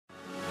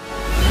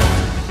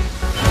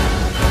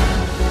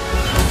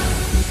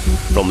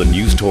From the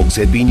News Talk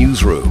ZB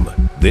Newsroom,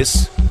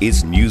 this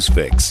is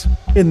Newsfix.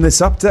 In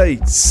this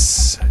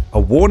update, a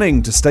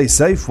warning to stay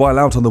safe while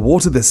out on the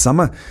water this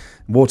summer.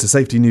 Water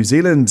Safety New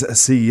Zealand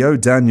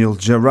CEO Daniel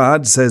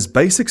Gerard says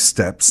basic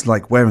steps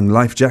like wearing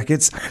life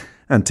jackets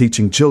and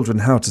teaching children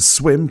how to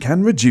swim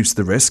can reduce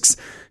the risks.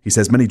 He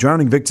says many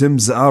drowning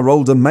victims are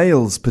older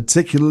males,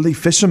 particularly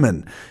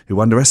fishermen,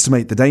 who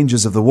underestimate the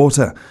dangers of the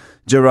water.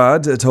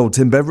 Gerard told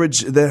Tim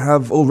Beveridge there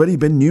have already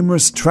been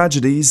numerous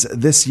tragedies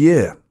this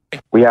year.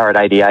 We are at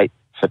 88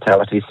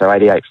 fatalities, so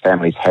 88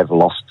 families have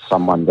lost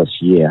someone this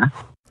year.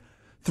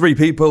 3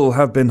 people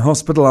have been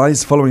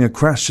hospitalised following a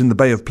crash in the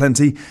Bay of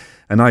Plenty.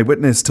 An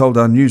eyewitness told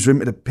our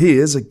newsroom it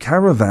appears a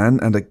caravan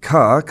and a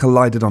car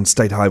collided on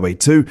State Highway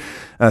 2.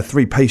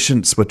 3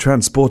 patients were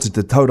transported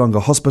to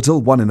Tauranga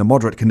Hospital, 1 in a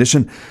moderate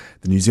condition.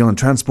 The New Zealand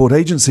Transport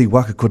Agency,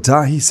 Waka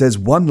Kotahi, says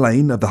 1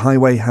 lane of the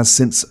highway has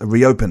since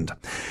reopened.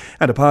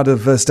 And a part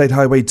of State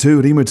Highway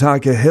 2,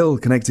 Rimutaka Hill,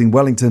 connecting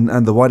Wellington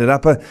and the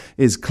Wairarapa,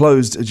 is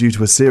closed due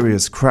to a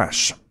serious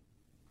crash.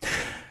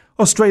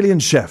 Australian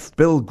chef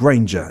Bill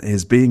Granger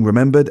is being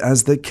remembered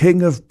as the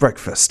king of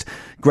breakfast.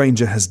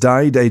 Granger has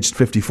died aged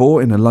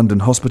 54 in a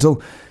London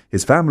hospital.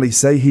 His family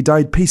say he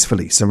died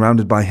peacefully,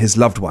 surrounded by his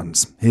loved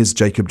ones. Here's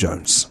Jacob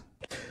Jones.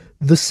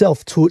 The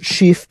self-taught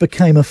chef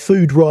became a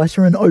food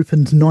writer and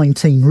opened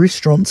 19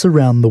 restaurants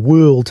around the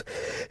world.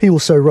 He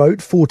also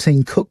wrote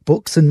 14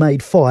 cookbooks and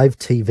made 5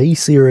 TV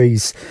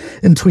series.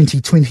 In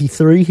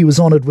 2023, he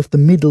was honoured with the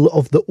Medal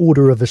of the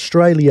Order of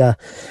Australia.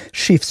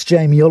 Chefs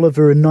Jamie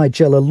Oliver and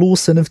Nigella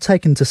Lawson have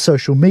taken to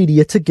social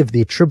media to give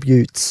their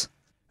tributes.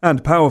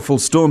 And powerful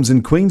storms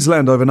in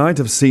Queensland overnight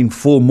have seen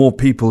 4 more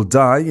people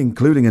die,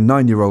 including a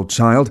 9-year-old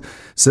child.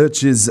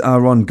 Searches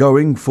are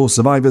ongoing for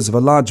survivors of a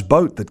large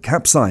boat that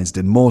capsized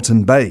in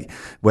Moreton Bay,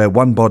 where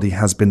 1 body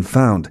has been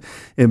found.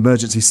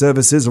 Emergency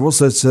services are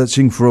also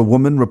searching for a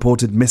woman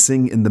reported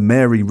missing in the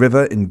Mary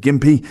River in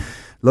Gympie.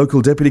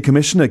 Local Deputy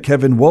Commissioner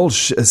Kevin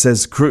Walsh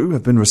says crew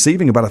have been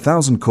receiving about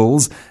 1,000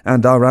 calls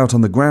and are out on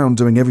the ground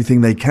doing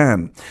everything they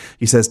can.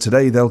 He says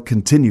today they'll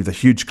continue the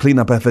huge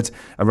clean-up effort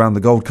around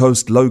the Gold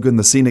Coast, Logan,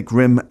 the Scenic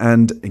Rim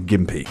and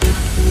Gympie.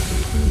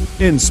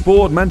 In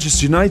sport,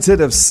 Manchester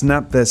United have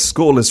snapped their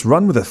scoreless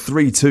run with a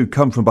 3-2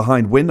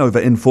 come-from-behind win over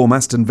in-form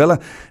Aston Villa.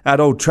 At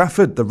Old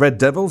Trafford, the Red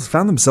Devils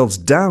found themselves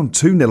down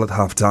 2-0 at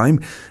half-time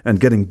and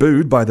getting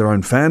booed by their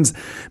own fans.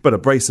 But a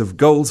brace of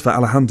goals for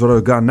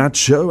Alejandro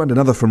Garnacho and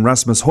another from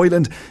Rasmus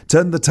Højlund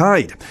turned the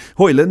tide.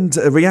 Højlund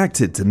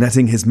reacted to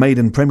netting his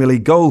maiden Premier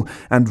League goal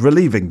and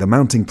relieving the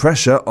mounting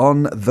pressure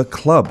on the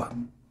club.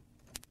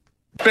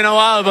 It's been a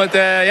while, but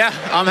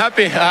I'm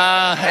happy.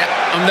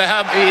 I'm the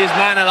happiest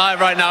man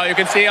alive right now. You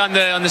can see on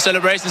the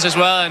celebrations as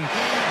well.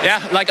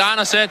 And like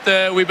Anna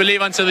said, we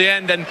believe until the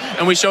end,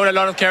 and we showed a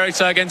lot of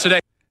character again today.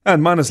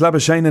 And Marnus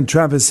Labuschagne and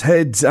Travis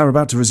Head are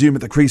about to resume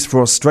at the crease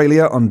for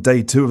Australia on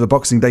day 2 of the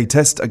Boxing Day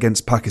test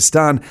against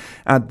Pakistan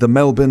at the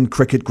Melbourne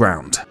Cricket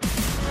Ground.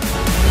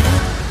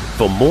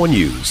 For more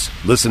news,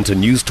 listen to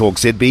News Talk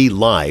ZB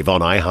live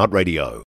on iHeartRadio.